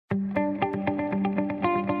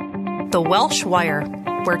The Welsh Wire,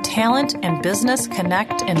 where talent and business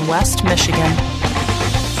connect in West Michigan.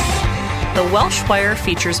 The Welsh Wire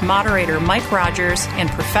features moderator Mike Rogers and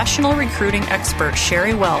professional recruiting expert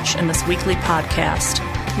Sheri Welsh in this weekly podcast.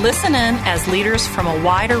 Listen in as leaders from a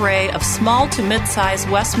wide array of small to mid-sized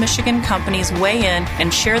West Michigan companies weigh in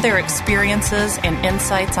and share their experiences and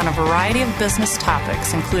insights on a variety of business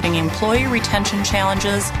topics, including employee retention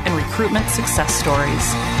challenges and recruitment success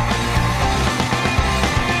stories.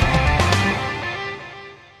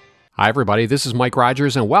 Hi, everybody. This is Mike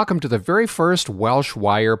Rogers, and welcome to the very first Welsh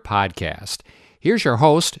Wire podcast. Here's your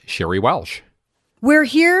host, Sheri Welsh. We're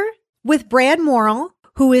here with Brad Morrill,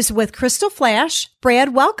 who is with Crystal Flash.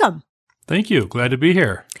 Brad, welcome. Thank you. Glad to be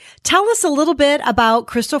here. Tell us a little bit about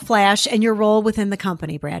Crystal Flash and your role within the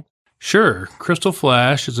company, Brad. Sure. Crystal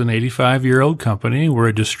Flash is an 85-year-old company. We're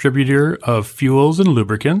a distributor of fuels and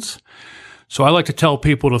lubricants. So I like to tell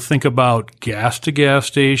people to think about gas to gas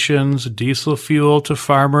stations, diesel fuel to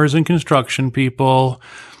farmers and construction people,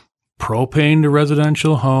 propane to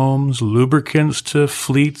residential homes, lubricants to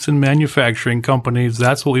fleets and manufacturing companies.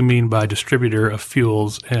 That's what we mean by distributor of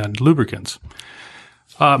fuels and lubricants.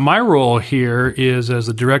 My role here is as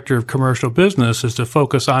the director of commercial business is to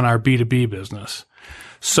focus on our B2B business.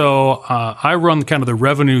 So I run kind of the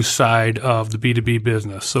revenue side of the B2B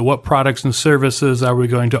business. So what products and services are we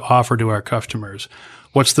going to offer to our customers?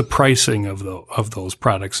 What's the pricing of those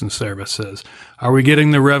products and services? Are we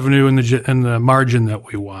getting the revenue and the margin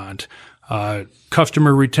that we want?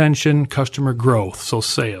 Customer retention, customer growth, so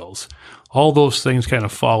sales. All those things kind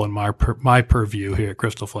of fall in my purview here at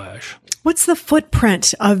Crystal Flash. What's the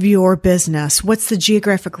footprint of your business? What's the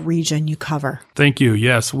geographic region you cover? Thank you.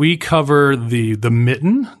 Yes, we cover the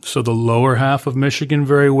mitten, so the lower half of Michigan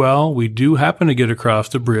very well. We do happen to get across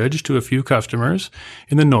the bridge to a few customers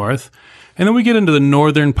in the north. And then we get into the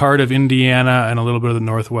northern part of Indiana and a little bit of the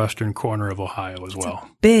northwestern corner of Ohio as well.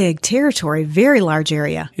 Big territory, very large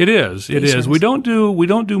area. It is. It is. We don't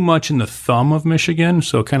do much in the thumb of Michigan,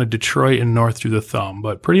 so kind of Detroit and north through the thumb,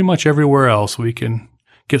 but pretty much everywhere else we can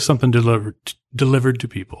get something delivered to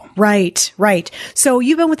people. Right. So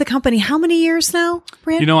you've been with the company how many years now,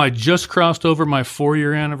 Brad? I just crossed over my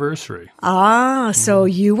 4-year anniversary. So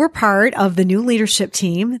you were part of the new leadership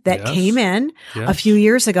team that came in a few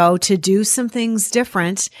years ago to do some things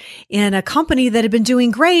different in a company that had been doing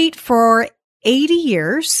great for 80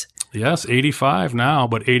 years. Yes, 85 now,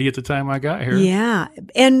 but 80 at the time I got here. Yeah.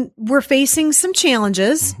 And we're facing some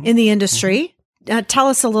challenges in the industry. Tell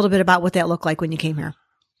us a little bit about what that looked like when you came here.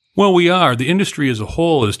 Well, we are. The industry as a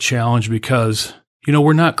whole is challenged because,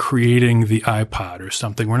 we're not creating the iPod or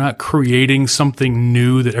something. We're not creating something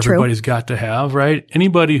new that everybody's got to have, right?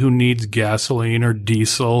 Anybody who needs gasoline or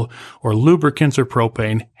diesel or lubricants or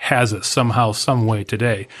propane has it somehow, some way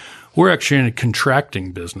today. We're actually in a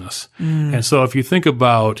contracting business. And so if you think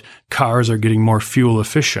about cars are getting more fuel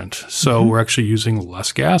efficient, so we're actually using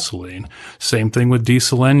less gasoline. Same thing with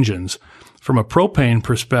diesel engines. From a propane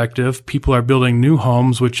perspective, people are building new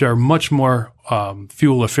homes, which are much more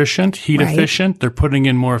fuel efficient, heat efficient. They're putting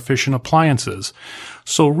in more efficient appliances.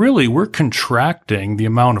 So really, we're contracting the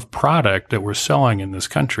amount of product that we're selling in this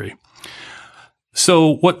country.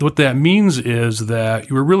 So what that means is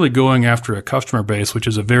that we're really going after a customer base, which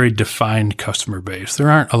is a very defined customer base.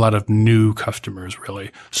 There aren't a lot of new customers,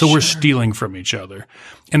 really. So we're stealing from each other.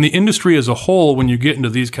 And the industry as a whole, when you get into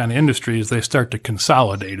these kind of industries, they start to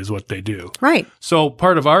consolidate is what they do. Right. So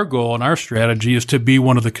part of our goal and our strategy is to be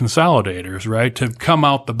one of the consolidators, right? To come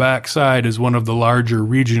out the backside as one of the larger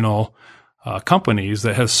regional companies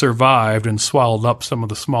that has survived and swallowed up some of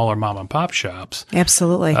the smaller mom and pop shops.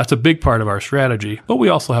 Absolutely. That's a big part of our strategy, but we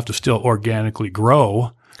also have to still organically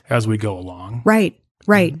grow as we go along. Right.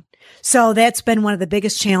 So that's been one of the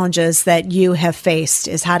biggest challenges that you have faced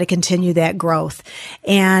is how to continue that growth.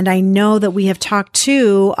 And I know that we have talked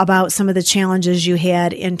too about some of the challenges you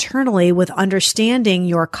had internally with understanding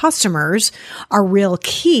your customers are real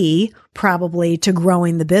key probably to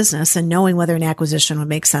growing the business and knowing whether an acquisition would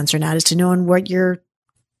make sense or not is to knowing what your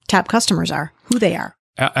top customers are, who they are.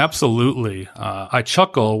 Absolutely. I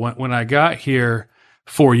chuckle when I got here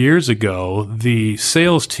 4 years ago, the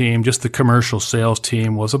sales team, just the commercial sales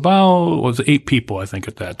team was 8 people, I think,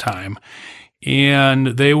 at that time. And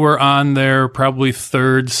they were on their probably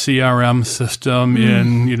third CRM system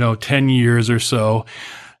in, 10 years or so.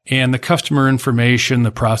 And the customer information,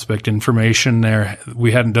 the prospect information there,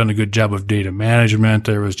 we hadn't done a good job of data management.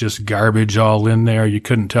 There was just garbage all in there. You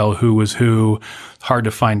couldn't tell who was who. Hard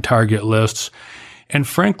to find target lists. And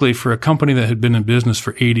frankly, for a company that had been in business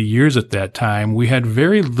for 80 years at that time, we had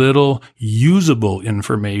very little usable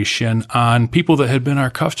information on people that had been our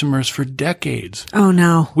customers for decades. Oh,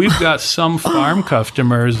 no. We've got some farm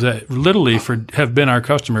customers that literally have been our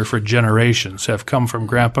customer for generations, have come from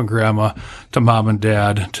grandpa and grandma to mom and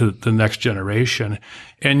dad to the next generation.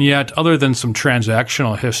 And yet, other than some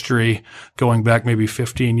transactional history going back maybe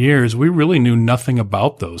 15 years, we really knew nothing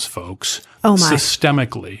about those folks. Oh my.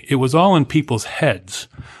 Systemically. It was all in people's heads,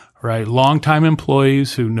 right? Longtime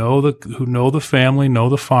employees who know the family, know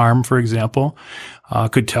the farm, for example,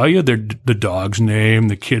 could tell you the dog's name,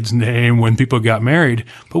 the kid's name when people got married,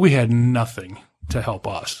 but we had nothing to help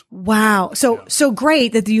us. Wow. So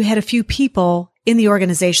great that you had a few people in the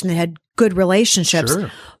organization that had good relationships,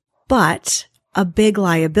 Sure. but a big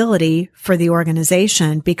liability for the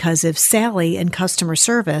organization, because if Sally in customer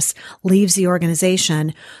service leaves the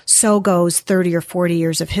organization, so goes 30 or 40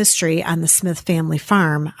 years of history on the Smith family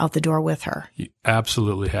farm out the door with her. You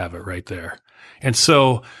absolutely have it right there. And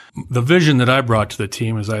so the vision that I brought to the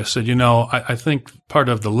team is I said, I think part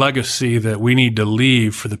of the legacy that we need to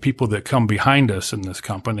leave for the people that come behind us in this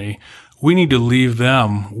company, we need to leave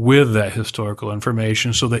them with that historical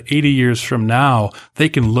information so that 80 years from now, they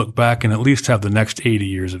can look back and at least have the next 80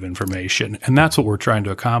 years of information. And that's what we're trying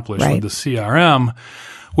to accomplish with the CRM,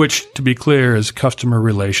 which, to be clear, is customer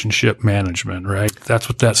relationship management, right? That's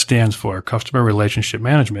what that stands for, customer relationship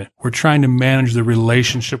management. We're trying to manage the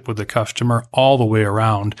relationship with the customer all the way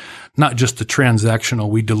around, not just the transactional.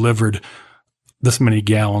 We delivered this many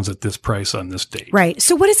gallons at this price on this date. Right.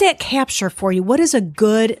 So what does that capture for you? What is a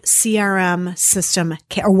good CRM system,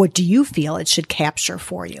 or what do you feel it should capture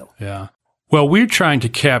for you? Yeah. Well, we're trying to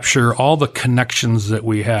capture all the connections that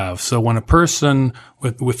we have. So when a person,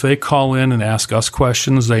 if they call in and ask us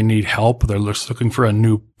questions, they need help, they're looking for a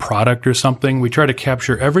new product or something, we try to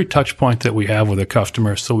capture every touch point that we have with a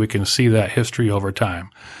customer so we can see that history over time.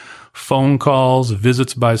 Phone calls,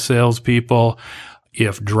 visits by salespeople.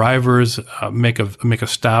 If drivers make a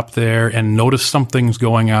stop there and notice something's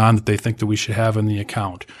going on that they think that we should have in the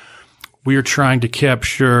account, we are trying to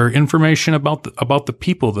capture information about the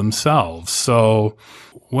people themselves. So,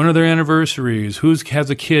 when are their anniversaries? Who has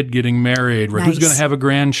a kid getting married? Right? Who's going to have a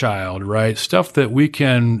grandchild? Right? Stuff that we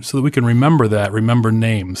can remember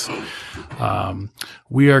names.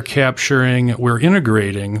 We're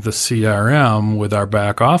integrating the CRM with our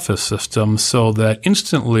back office system so that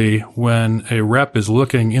instantly when a rep is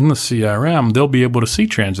looking in the CRM, they'll be able to see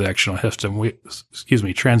transactional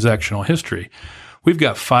history. We've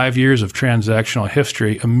got 5 years of transactional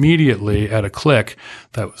history immediately at a click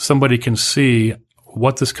that somebody can see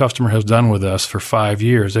what this customer has done with us for 5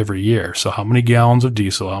 years every year. So how many gallons of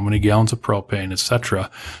diesel, how many gallons of propane, et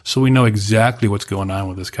cetera. So we know exactly what's going on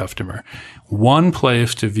with this customer. One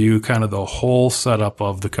place to view kind of the whole setup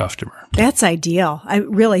of the customer. That's ideal.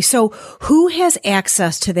 So who has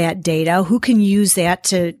access to that data? Who can use that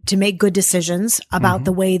to make good decisions about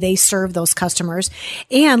the way they serve those customers?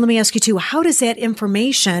 And let me ask you too, how does that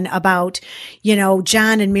information about,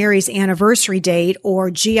 John and Mary's anniversary date,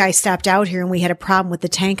 or gee, I stopped out here and we had a problem with the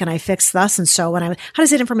tank and I fixed thus and so, how does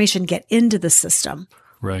that information get into the system?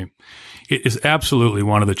 Right. It is absolutely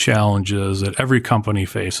one of the challenges that every company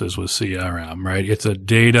faces with CRM, right? It's a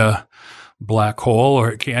data black hole,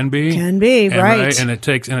 or it can be. Right. And it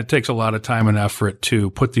takes a lot of time and effort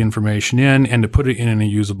to put the information in and to put it in a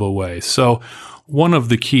usable way. So one of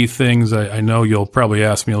the key things I know you'll probably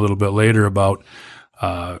ask me a little bit later about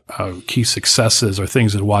key successes or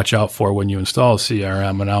things to watch out for when you install a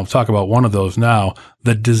CRM, and I'll talk about one of those now.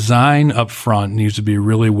 The design up front needs to be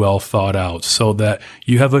really well thought out so that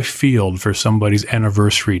you have a field for somebody's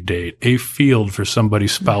anniversary date, a field for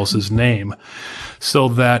somebody's spouse's name, so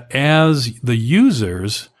that as the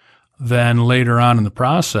users then later on in the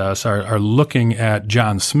process are looking at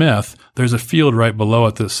John Smith, there's a field right below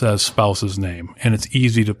it that says spouse's name, and it's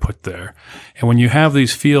easy to put there. And when you have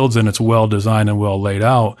these fields and it's well designed and well laid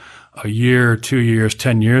out, a year, 2 years,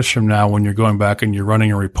 10 years from now, when you're going back and you're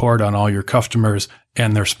running a report on all your customers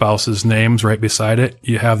and their spouse's names right beside it,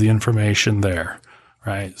 you have the information there,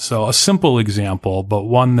 right? So a simple example, but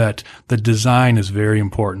one that the design is very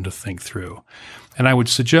important to think through. And I would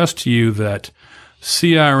suggest to you that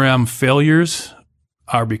CRM failures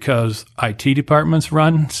are because IT departments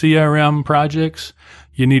run CRM projects.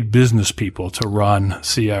 You need business people to run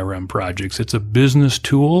CRM projects. It's a business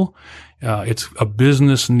tool. It's a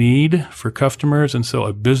business need for customers. And so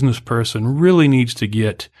a business person really needs to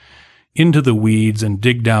get into the weeds and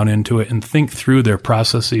dig down into it and think through their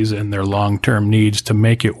processes and their long-term needs to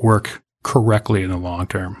make it work correctly in the long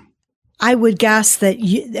term. I would guess that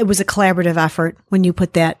it was a collaborative effort when you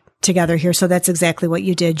put that together here. So that's exactly what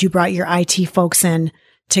you did. You brought your IT folks in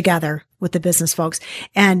together with the business folks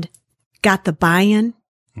and got the buy-in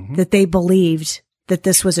that they believed that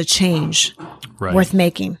this was a change worth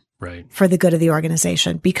making for the good of the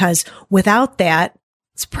organization. Because without that,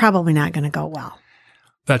 it's probably not going to go well.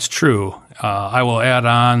 That's true. I will add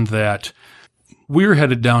on that we're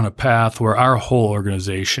headed down a path where our whole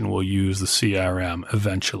organization will use the CRM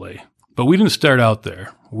eventually. But we didn't start out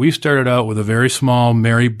there. We started out with a very small,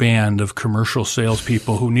 merry band of commercial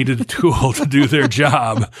salespeople who needed a tool to do their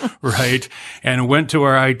job, right? And went to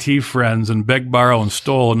our IT friends and begged, borrowed, and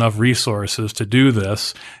stole enough resources to do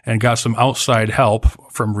this and got some outside help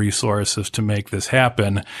from resources to make this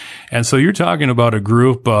happen. And so you're talking about a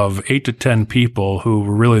group of 8 to 10 people who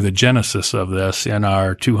were really the genesis of this in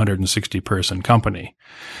our 260-person company.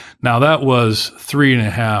 Now, that was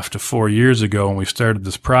 3.5 to 4 years ago when we started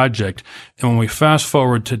this project. And when we fast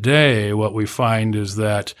forward today, what we find is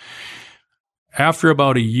that after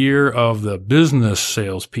about a year of the business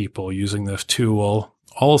salespeople using this tool,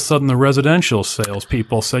 all of a sudden the residential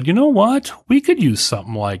salespeople said, you know what? We could use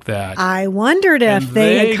something like that. I wondered if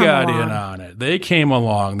they got in on it. They came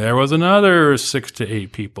along. There was another 6 to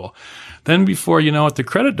 8 people. Then before you know it, the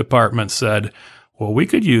credit department said, well, we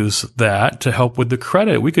could use that to help with the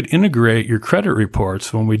credit. We could integrate your credit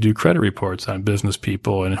reports when we do credit reports on business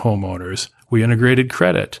people and homeowners. We integrated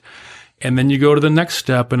credit. And then you go to the next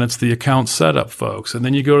step, and it's the account setup folks. And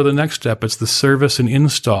then you go to the next step, it's the service and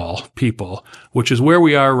install people, which is where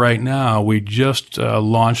we are right now. We just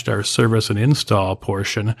launched our service and install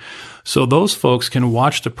portion. So those folks can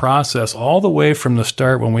watch the process all the way from the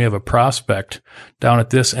start when we have a prospect. Down at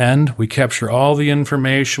this end, we capture all the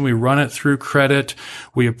information. We run it through credit.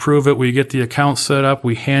 We approve it. We get the account set up.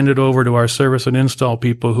 We hand it over to our service and install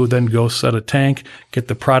people who then go set a tank, get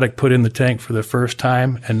the product put in the tank for the first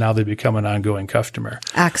time, and now they become an ongoing customer.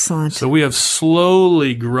 Excellent. So we have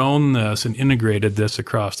slowly grown this and integrated this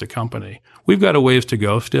across the company. We've got a ways to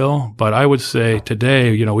go still, but I would say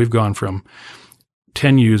today, we've gone from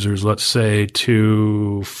 10 users, let's say,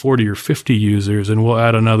 to 40 or 50 users, and we'll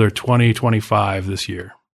add another 20, 25 this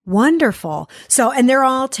year. Wonderful. So, and they're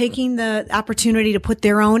all taking the opportunity to put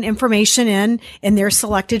their own information in their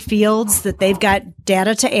selected fields that they've got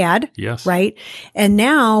data to add. Yes. Right. And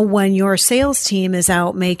now when your sales team is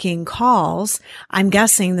out making calls, I'm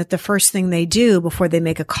guessing that the first thing they do before they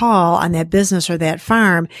make a call on that business or that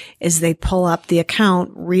farm is they pull up the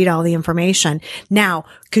account, read all the information. Now,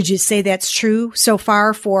 could you say that's true so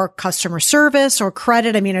far for customer service or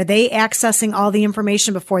credit? I mean, are they accessing all the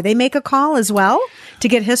information before they make a call as well to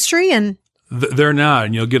get history? And they're not,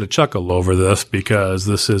 and you'll get a chuckle over this because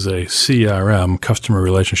this is a CRM, customer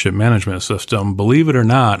relationship management system. Believe it or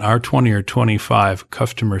not, our 20 or 25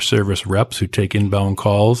 customer service reps who take inbound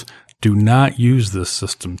calls do not use this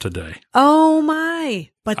system today. Oh my,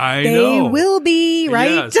 but they will be,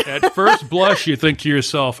 right? Yes. At first blush, you think to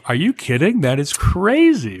yourself, are you kidding? That is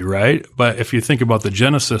crazy, right? But if you think about the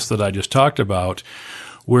genesis that I just talked about,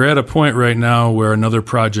 we're at a point right now where another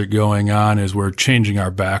project going on is we're changing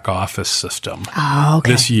our back office system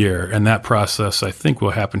this year. And that process, I think,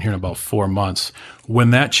 will happen here in about 4 months. When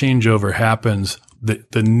that changeover happens,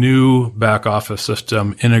 the new back office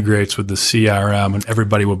system integrates with the CRM and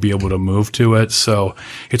everybody will be able to move to it. So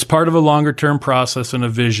it's part of a longer term process and a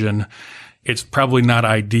vision. It's probably not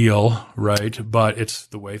ideal, right? But it's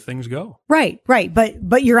the way things go. Right.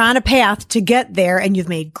 But you're on a path to get there and you've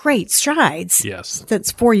made great strides. Yes.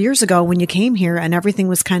 That's 4 years ago when you came here and everything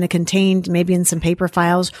was kind of contained maybe in some paper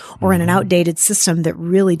files or in an outdated system that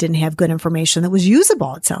really didn't have good information that was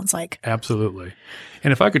usable, it sounds like. Absolutely.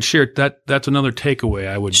 And if I could share that's another takeaway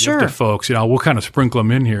I would give to folks. We'll kind of sprinkle them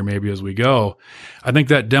in here maybe as we go. I think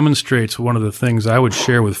that demonstrates one of the things I would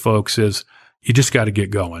share with folks is you just got to get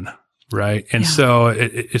going. Right. And so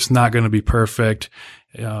it's not going to be perfect.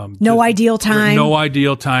 No ideal time. No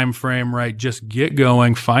ideal time frame, right? Just get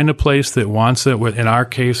going. Find a place that wants it. In our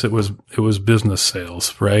case, it was business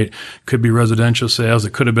sales, right? Could be residential sales.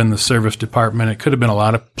 It could have been the service department. It could have been a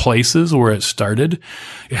lot of places where it started.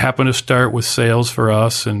 It happened to start with sales for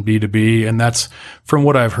us and B2B. And that's from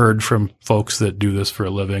what I've heard from folks that do this for a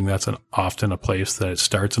living. That's often a place that it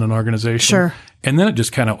starts in an organization. Sure. And then it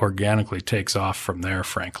just kind of organically takes off from there,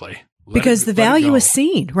 frankly. Because the value is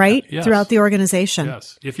seen, right? Yes. Throughout the organization.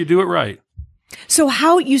 Yes. If you do it right. So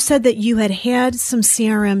how you said that you had some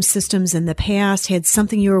CRM systems in the past, had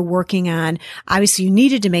something you were working on. Obviously you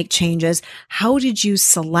needed to make changes. How did you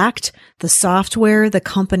select the software, the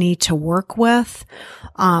company to work with?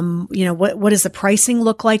 What does the pricing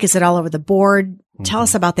look like? Is it all over the board? Tell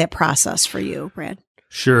us about that process for you, Brad.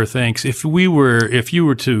 Sure, thanks. If you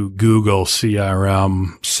were to Google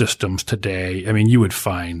CRM systems today, I mean, you would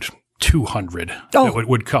find 200 that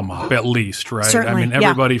would come up at least, right? Certainly, I mean,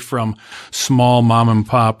 everybody from small mom and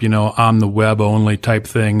pop, on the web only type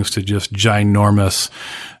things to just ginormous,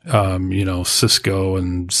 Cisco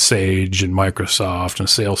and Sage and Microsoft and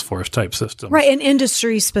Salesforce type systems. Right. And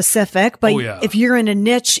industry specific. But if you're in a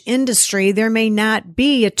niche industry, there may not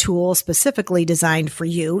be a tool specifically designed for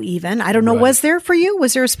you even. I don't know. Right. Was there for you?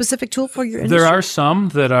 Was there a specific tool for your industry? There are some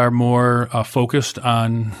that are more focused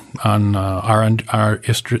on our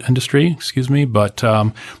industry, But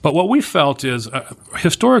what we felt is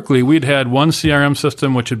historically we'd had one CRM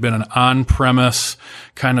system, which had been an on-premise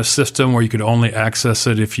kind of system where you could only access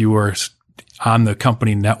it if you were on the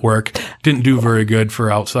company network. Didn't do very good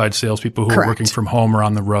for outside salespeople who were working from home or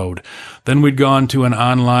on the road. Then we'd gone to an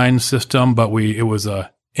online system, but it was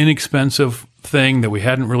a inexpensive thing that we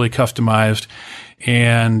hadn't really customized,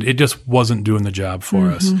 and it just wasn't doing the job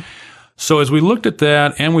for us. So as we looked at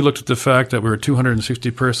that, and we looked at the fact that we're a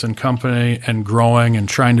 260-person company and growing and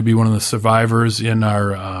trying to be one of the survivors in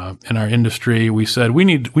our industry, we said we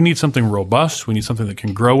need something robust. We need something that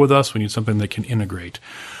can grow with us. We need something that can integrate.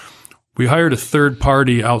 We hired a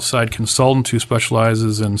third-party outside consultant who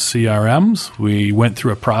specializes in CRMs. We went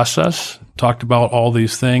through a process, talked about all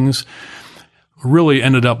these things. Really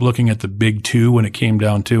ended up looking at the big two when it came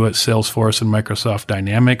down to it, Salesforce and Microsoft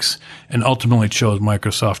Dynamics, and ultimately chose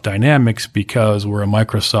Microsoft Dynamics because we're a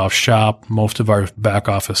Microsoft shop. Most of our back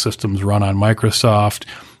office systems run on Microsoft.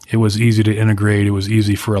 It was easy to integrate. It was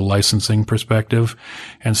easy for a licensing perspective.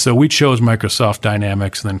 And so we chose Microsoft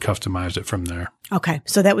Dynamics and then customized it from there. Okay.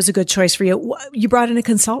 So that was a good choice for you. You brought in a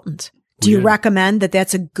consultant. Do you recommend that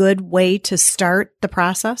that's a good way to start the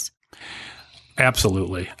process?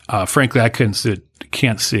 Absolutely. Frankly, I can't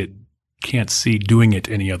see doing it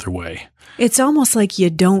any other way. It's almost like you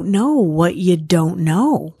don't know what you don't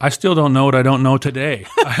know. I still don't know what I don't know today.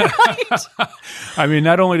 I mean,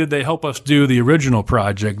 not only did they help us do the original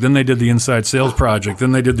project, then they did the inside sales project,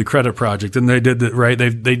 then they did the credit project, then they did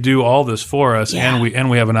they do all this for us, and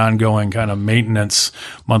we have an ongoing kind of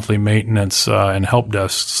monthly maintenance, and help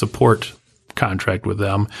desk support contract with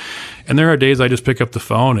them. And there are days I just pick up the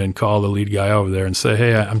phone and call the lead guy over there and say,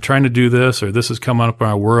 hey, I'm trying to do this, or this is coming up in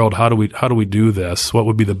our world. How do we do this? What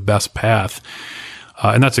would be the best path?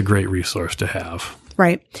 And that's a great resource to have.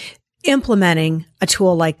 Right. Implementing a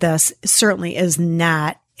tool like this certainly is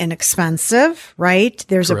not inexpensive, right?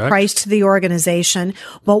 There's Correct. A price to the organization.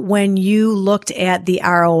 But when you looked at the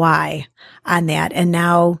ROI on that, and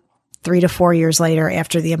now 3 to 4 years later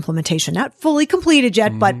after the implementation, not fully completed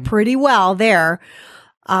yet, but pretty well there.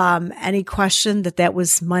 Any question that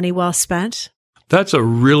was money well spent? That's a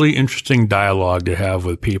really interesting dialogue to have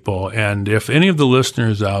with people. And if any of the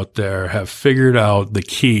listeners out there have figured out the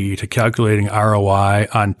key to calculating ROI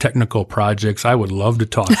on technical projects, I would love to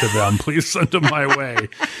talk to them. Please send them my way.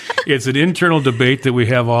 It's an internal debate that we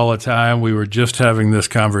have all the time. We were just having this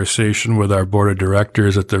conversation with our board of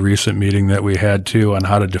directors at the recent meeting that we had too on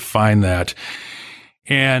how to define that.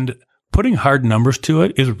 And putting hard numbers to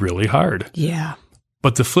it is really hard. Yeah.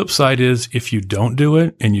 But the flip side is if you don't do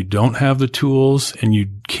it and you don't have the tools and you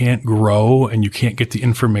can't grow and you can't get the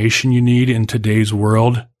information you need in today's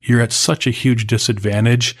world, you're at such a huge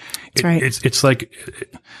disadvantage. That's right. It's like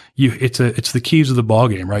it's the keys of the ball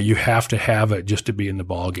game, right? You have to have it just to be in the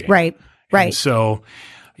ball game. Right. Right. And so,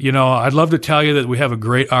 I'd love to tell you that we have a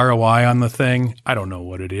great ROI on the thing. I don't know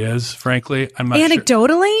what it is, frankly. I'm not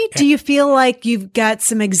Anecdotally, sure. Do you feel like you've got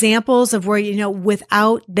some examples of where,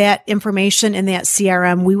 without that information in that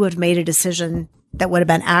CRM, we would have made a decision that would have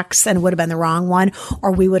been X and would have been the wrong one,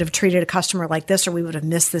 or we would have treated a customer like this, or we would have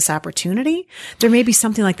missed this opportunity? There may be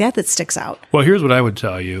something like that sticks out. Well, here's what I would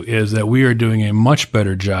tell you is that we are doing a much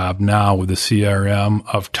better job now with the CRM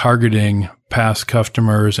of targeting past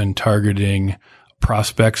customers and targeting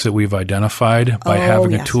prospects that we've identified by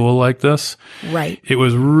having a tool like this. Right. It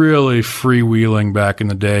was really freewheeling back in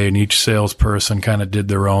the day, and each salesperson kind of did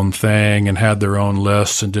their own thing and had their own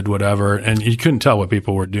lists and did whatever, and you couldn't tell what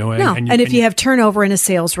people were doing. No. And if you have turnover in a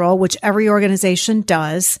sales role, which every organization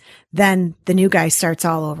does, then the new guy starts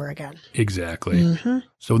all over again. Exactly. Mm-hmm.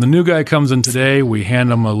 So when the new guy comes in today, we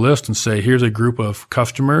hand them a list and say, here's a group of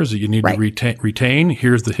customers that you need to retain.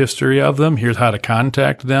 Here's the history of them. Here's how to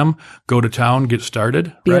contact them. Go to town, get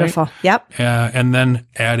started. Beautiful. Right? Yep. And then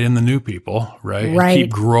add in the new people, right? Right. And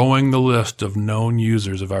keep growing the list of known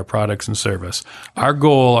users of our products and service. Our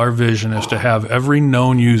goal, our vision is to have every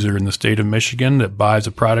known user in the state of Michigan that buys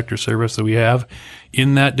a product or service that we have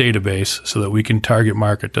in that database so that we can target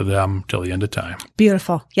market to them till the end of time.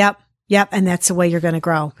 Beautiful. Yep. Yep. And that's the way you're going to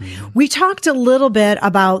grow. We talked a little bit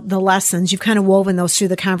about the lessons. You've kind of woven those through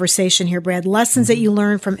the conversation here, Brad. Lessons that you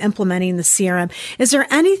learned from implementing the CRM. Is there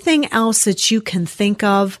anything else that you can think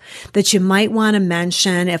of that you might want to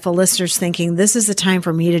mention if a listener's thinking, this is the time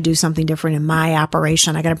for me to do something different in my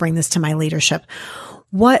operation? I got to bring this to my leadership.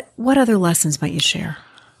 What other lessons might you share?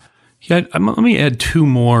 Yeah, let me add two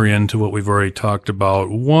more into what we've already talked about.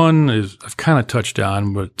 One is I've kind of touched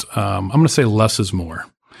on, but I'm going to say less is more.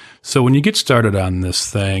 So when you get started on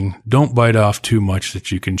this thing, don't bite off too much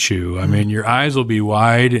that you can chew. I mean, your eyes will be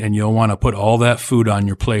wide and you'll want to put all that food on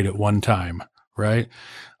your plate at one time, right?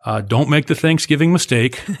 Don't make the Thanksgiving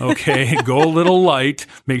mistake, okay? Go a little light.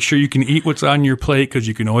 Make sure you can eat what's on your plate because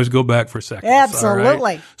you can always go back for seconds.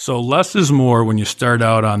 Absolutely. Right? So less is more when you start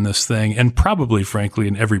out on this thing, and probably, frankly,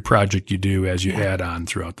 in every project you do as you add on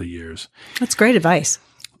throughout the years. That's great advice.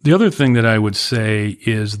 The other thing that I would say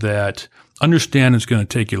is that understand it's going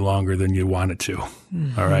to take you longer than you want it to,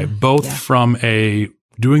 all right? Both from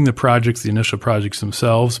doing the projects, the initial projects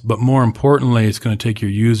themselves, but more importantly, it's going to take your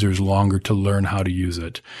users longer to learn how to use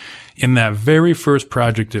it. In that very first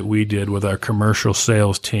project that we did with our commercial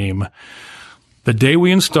sales team, the day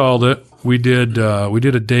we installed it, we did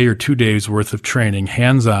a day or 2 days worth of training,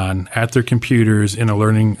 hands-on, at their computers in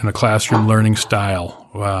a classroom learning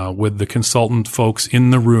style, with the consultant folks in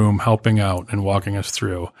the room helping out and walking us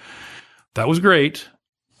through. That was great.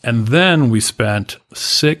 And then we spent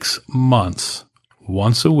 6 months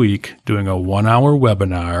once a week doing a 1-hour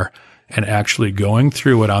webinar and actually going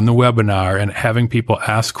through it on the webinar and having people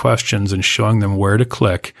ask questions and showing them where to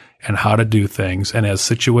click and how to do things. And as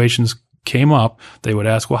situations came up, they would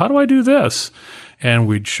ask, well, how do I do this? And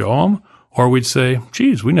we'd show them, or we'd say,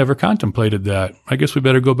 geez, we never contemplated that. I guess we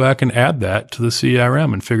better go back and add that to the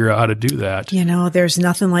CRM and figure out how to do that. You know, there's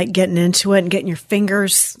nothing like getting into it and getting your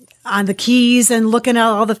fingers on the keys and looking at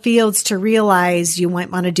all the fields to realize you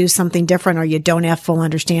might want to do something different or you don't have full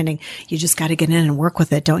understanding. You just got to get in and work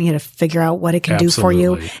with it, don't you, to figure out what it can do for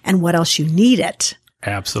you and what else you need it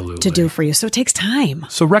to do for you. So it takes time.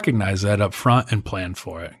 So recognize that up front and plan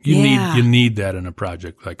for it. You need that in a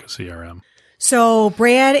project like a CRM. So,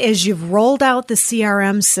 Brad, as you've rolled out the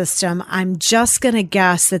CRM system, I'm just going to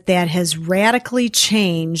guess that has radically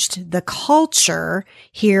changed the culture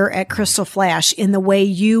here at Crystal Flash in the way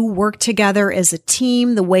you work together as a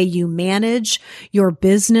team, the way you manage your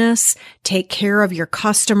business, take care of your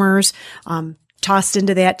customers. Tossed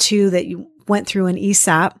into that, too, that you went through an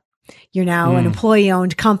ESOP. You're now an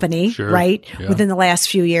employee-owned company, right, within the last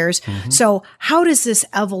few years. So how does this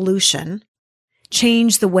evolution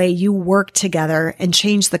change the way you work together and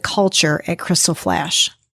change the culture at Crystal Flash?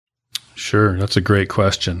 Sure. That's a great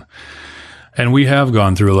question. And we have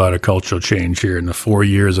gone through a lot of cultural change here in the 4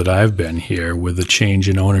 years that I've been here, with the change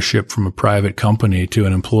in ownership from a private company to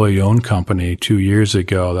an employee-owned company 2 years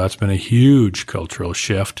ago. That's been a huge cultural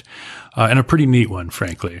shift, and a pretty neat one,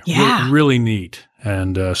 frankly. Yeah. Really neat.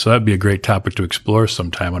 And so that'd be a great topic to explore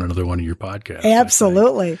sometime on another one of your podcasts.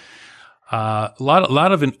 Absolutely. A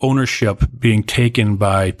lot of an ownership being taken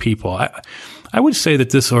by people. I would say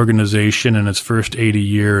that this organization in its first 80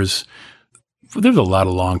 years, there's a lot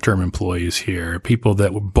of long-term employees here, people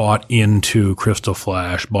that were bought into Crystal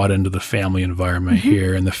Flash, bought into the family environment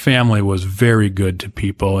here. And the family was very good to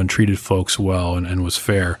people and treated folks well and was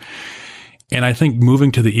fair. And I think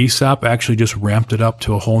moving to the ESOP actually just ramped it up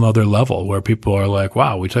to a whole nother level where people are like,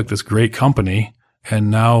 wow, we took this great company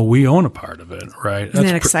and now we own a part of it, right? Isn't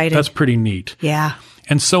that exciting? That's pretty neat. Yeah.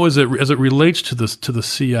 And so as it relates to the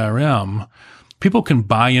CRM, people can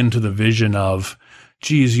buy into the vision of,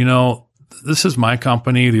 geez, you know, this is my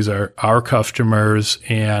company. These are our customers,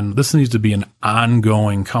 and this needs to be an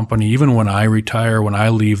ongoing company. Even when I retire, when I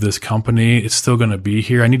leave this company, it's still going to be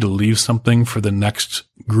here. I need to leave something for the next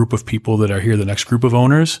group of people that are here, the next group of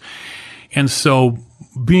owners. And so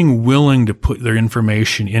being willing to put their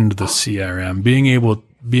information into the CRM,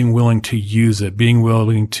 being willing to use it, being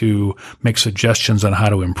willing to make suggestions on how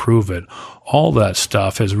to improve it, all that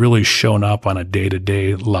stuff has really shown up on a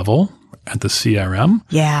day-to-day level at the CRM,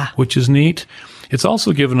 which is neat. It's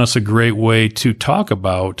also given us a great way to talk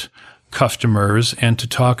about customers and to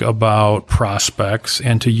talk about prospects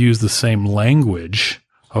and to use the same language,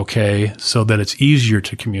 okay, so that it's easier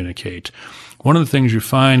to communicate. One of the things you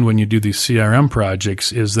find when you do these CRM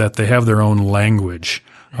projects is that they have their own language.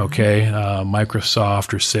 Okay,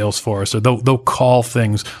 Microsoft or Salesforce, or they'll call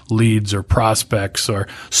things leads or prospects or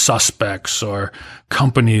suspects or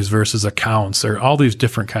companies versus accounts, or all these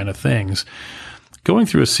different kind of things. Going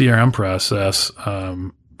through a CRM process,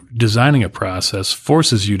 designing a process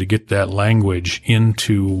forces you to get that language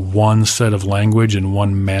into one set of language and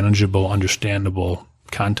one manageable, understandable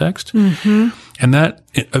context. And that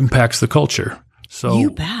impacts the culture. So,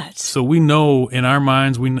 you bet. So we know in our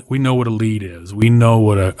minds, we know what a lead is. We know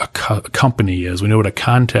what a company is. We know what a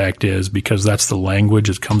contact is because that's the language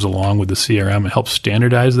that comes along with the CRM. It helps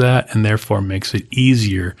standardize that and therefore makes it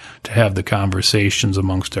easier to have the conversations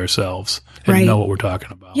amongst ourselves and know what we're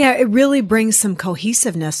talking about. Yeah, it really brings some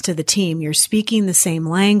cohesiveness to the team. You're speaking the same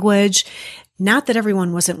language. Not that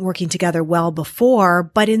everyone wasn't working together well before,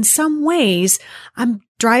 but in some ways, I'm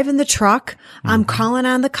driving the truck, I'm calling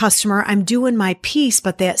on the customer, I'm doing my piece,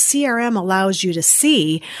 but that CRM allows you to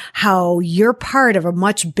see how you're part of a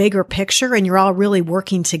much bigger picture and you're all really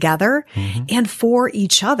working together and for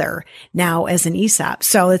each other now as an ESOP.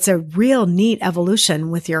 So it's a real neat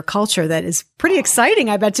evolution with your culture that is pretty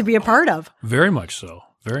exciting, I bet, to be a part of. Very much so.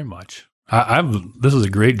 Very much. This is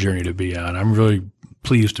a great journey to be on. I'm really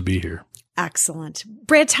pleased to be here. Excellent.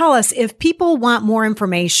 Brad, tell us, if people want more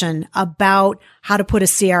information about how to put a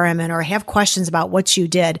CRM in or have questions about what you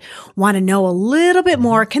did, want to know a little bit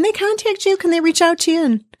more, can they contact you? Can they reach out to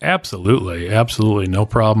you? Absolutely. Absolutely. No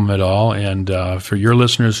problem at all. And for your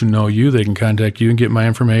listeners who know you, they can contact you and get my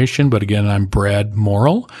information. But again, I'm Brad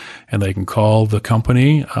Morrill, and they can call the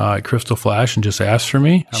company at Crystal Flash and just ask for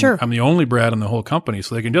me. Sure. I'm the only Brad in the whole company,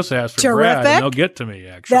 so they can just ask for Brad and they'll get to me,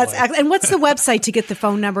 actually. And what's the website to get the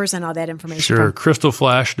phone numbers and all that information? Sure.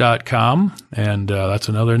 crystalflash.com. And that's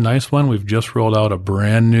another nice one. We've just rolled out a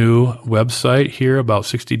brand new website here about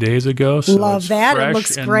 60 days ago. So love that. It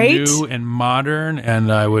looks great. New and modern,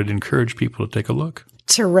 and I would encourage people to take a look.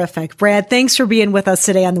 Terrific. Brad, thanks for being with us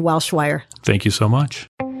today on the Welsh Wire. Thank you so much.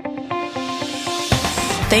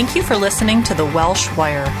 Thank you for listening to the Welsh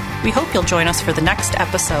Wire. We hope you'll join us for the next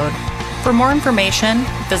episode. For more information,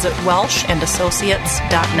 visit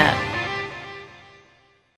welshandassociates.net.